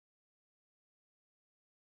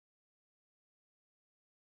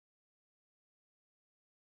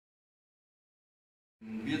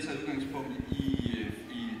Vi har taget udgangspunkt i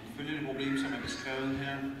følgende problem, som er beskrevet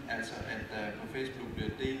her, altså at der på Facebook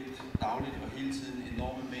bliver delt dagligt og hele tiden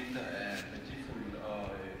enorme mængder af værdifulde og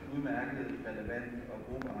udmærket, relevant og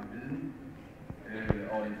brugbare viden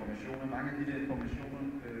og informationer. Mange af de der informationer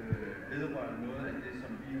vedrører noget af det,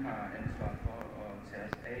 som vi har ansvar for at tage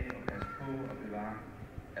os af og passe på og bevare,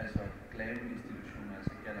 altså GLAM-institutioner,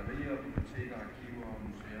 altså gallerier, biblioteker, arkiver og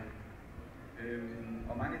museer.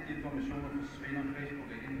 Og mange af de informationer forsvinder. Facebook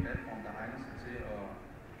er ikke en platform, der egner sig til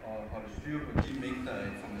at holde styr på de mængder af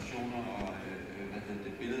informationer og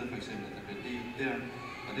det billede for eksempel, der bliver delt der.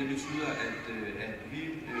 Og det betyder, at vi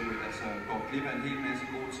altså går glip af en hel masse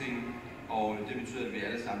gode ting, og det betyder, at vi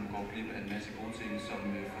alle sammen går glip af en masse gode ting, som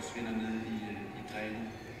forsvinder ned i drænen.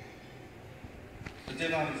 Så det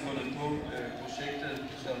har vi fundet på projektet,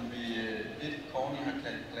 som vi lidt corny har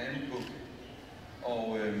kaldt GLAM-book.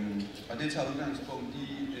 Og det tager udgangspunkt i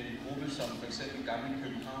en gruppe som for eksempel Gamle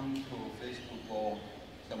København på Facebook,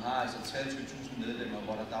 som har altså 23.000 medlemmer,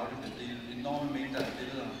 hvor der dagligt bliver delt enorme mængder af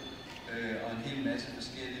billeder og en hel masse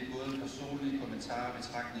forskellige, både personlige kommentarer,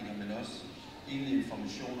 betragtninger, men også egentlig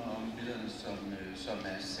informationer om billederne, som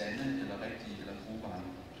er sande eller rigtige eller brugbare.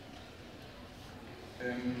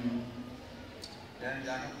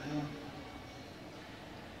 Jakob, videre.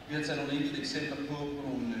 Vi har taget nogle enkelte eksempler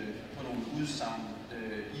på nogle udsagn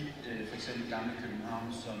i for eksempel Gamle København,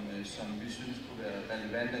 som vi synes kunne være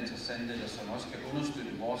relevante og interessante, eller som også kan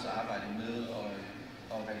understøtte vores arbejde med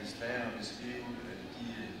at registrere og beskrive de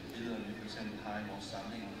billeder, vi for eksempel har i vores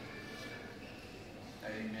samlinger. Der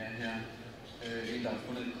er en mere her. En, der har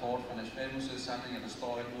fundet et kort fra Nationalmuseets samlinger, der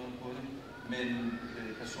står ikke noget på det, men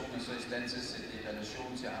personen er så i stand til at sætte det i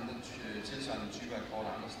relation til andre tilsvarende typer af kort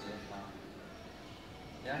andre steder fra.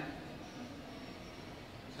 Ja.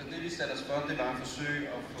 Så det vi satte os for, det var at forsøge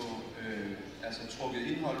at få trukket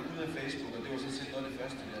indhold ud af Facebook, og det var sådan set noget af det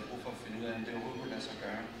første, vi havde brug for at finde ud af, om det overhovedet kunne lade sig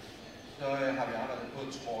gøre. Så har vi arbejdet på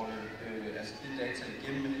at tråle det data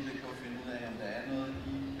igennem, men ikke på at finde ud af, om der er noget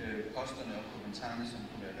i posterne og kommentarerne, som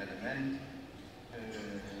kunne være relevant.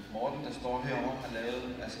 Morten, der står herovre, har lavet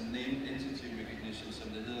Named Entity Recognition, som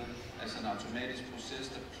det hedder, altså en automatisk proces,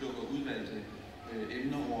 der plukker udvalgte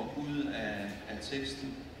emneord ud af teksten.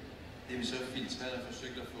 Det vi så filtreret og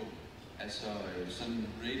forsøgt at få sådan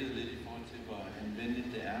rated lidt i forhold til, hvor anvendeligt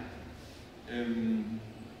det er.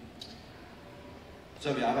 Så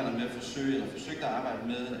har vi arbejdet med at forsøgt at arbejde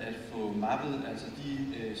med at få mappet altså de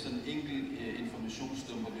sådan enkelte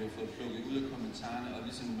informationsstumper, vi har fået plukket ud af kommentarerne, og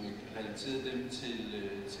ligesom relateret dem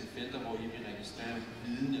til felter, hvor vi registrerer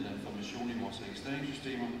viden eller information i vores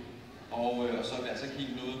registreringssystemer. Og så har vi altså ikke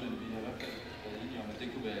helt noget, men vi har i hvert fald været enige om, at det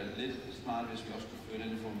kunne være lidt smart, hvis vi også kunne føre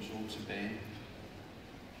den information tilbage.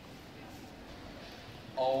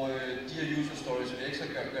 Og de her user stories vil jeg ikke så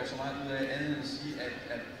gøre så meget ud af, andet end at sige,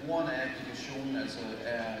 at brugerne af applikationen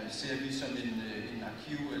ser vi som en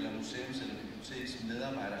arkiv- eller museums- eller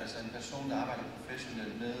biblioteksmedarbejder, altså en person, der arbejder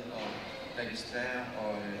professionelt med at registrere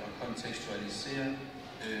og kontekstualisere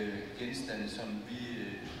genstande, som vi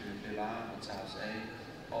bevarer og tager os af.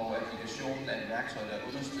 Og applikationen er et værktøj, der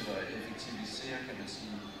understøtter og effektiviserer, kan man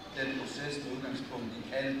sige, den proces med udgangspunkt i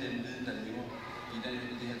al den viden, der lever i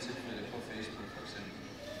det her tilfælde på Facebook for eksempel.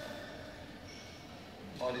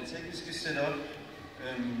 Og det tekniske setup,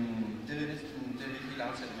 det er vi ikke helt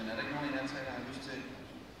aftalt, men er der ikke nogen af jer, der har lyst til?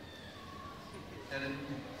 Er det?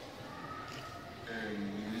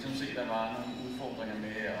 Vi kan ligesom se, at der var nogle udfordringer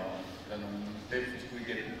med, eller nogle steps, vi skulle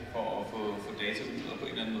igennem for at få data ud, og på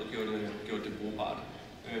en eller anden måde gjorde det brugbart.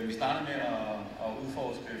 Vi starter med at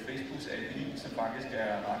udforske Facebooks API, som faktisk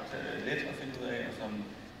er ret let at finde ud af, og som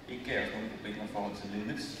ikke gav os nogen problemer i forhold til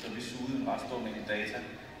limits. Så vi sugede en ret stor mængde data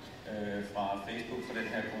fra Facebook for den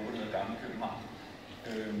her gruppe, der hedder Gamle København,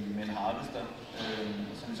 med en harvester,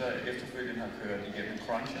 som vi så efterfølgende har kørt igennem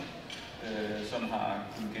Cruncher, som har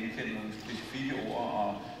kunnet genkende nogle specifikke ord, og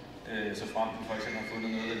så frem til for eksempel har fundet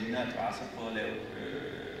noget, der ligner adresser, på at lave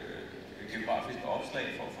geografiske opslag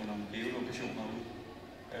for at få nogle geolokationer ud.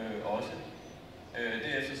 Også.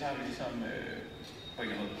 Derefter så har vi ligesom på en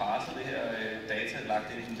eller anden måde parset det her data, lagt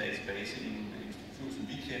det i en database i en struktur, som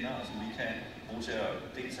vi kender, og som vi kan bruge til at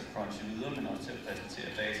dels at crunche videre, men også til at præsentere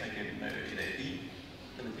data gennem et API,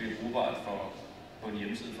 så det bliver brugbart på en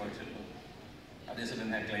hjemmeside for eksempel. Og det er så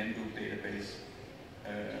den her GLAM-book database.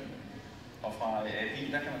 Og fra API,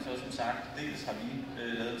 der kan man så som sagt, dels har vi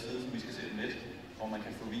lavet en side, som vi skal se lidt, hvor man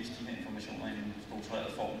kan få vist de her informationer i en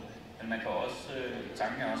struktureret form. Men man kan også,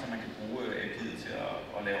 tanken er også, at man kan bruge API'et til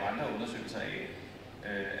at lave andre undersøgelser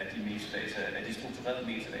af de strukturerede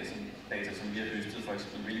metadata, som vi har høstet, for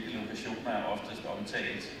eksempel hvilke lokationer er oftest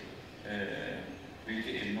omtalt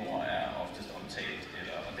hvilke emneord er oftest omtalt,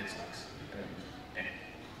 eller den slags. Ja.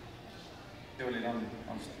 Det var lidt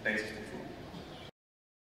om datastruktur.